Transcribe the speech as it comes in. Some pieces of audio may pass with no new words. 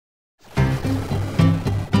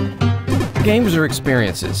Games are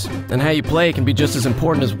experiences, and how you play can be just as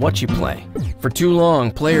important as what you play. For too long,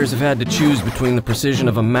 players have had to choose between the precision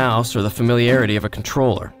of a mouse or the familiarity of a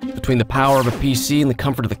controller, between the power of a PC and the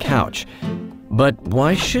comfort of the couch. But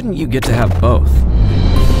why shouldn't you get to have both?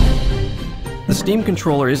 The Steam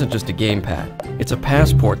controller isn't just a gamepad. It's a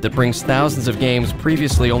passport that brings thousands of games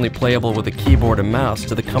previously only playable with a keyboard and mouse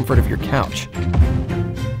to the comfort of your couch.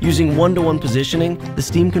 Using one-to-one positioning, the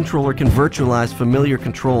Steam controller can virtualize familiar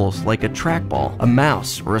controls like a trackball, a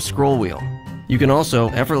mouse, or a scroll wheel. You can also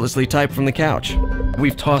effortlessly type from the couch.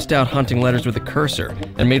 We've tossed out hunting letters with a cursor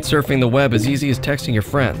and made surfing the web as easy as texting your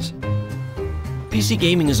friends. PC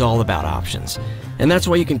gaming is all about options, and that's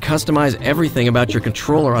why you can customize everything about your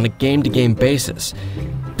controller on a game-to-game basis.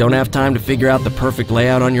 Don't have time to figure out the perfect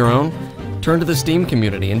layout on your own? Turn to the Steam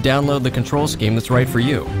community and download the control scheme that's right for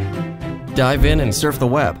you. Dive in and surf the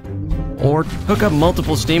web. Or hook up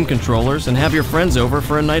multiple Steam controllers and have your friends over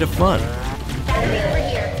for a night of fun.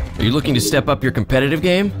 Are you looking to step up your competitive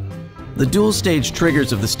game? The dual-stage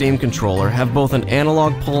triggers of the Steam controller have both an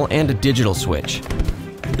analog pull and a digital switch.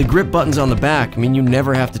 The grip buttons on the back mean you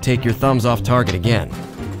never have to take your thumbs off target again.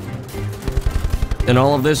 And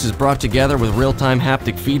all of this is brought together with real-time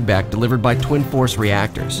haptic feedback delivered by Twin Force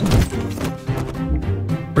reactors.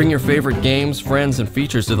 Bring your favorite games, friends, and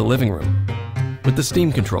features to the living room with the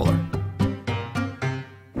Steam controller.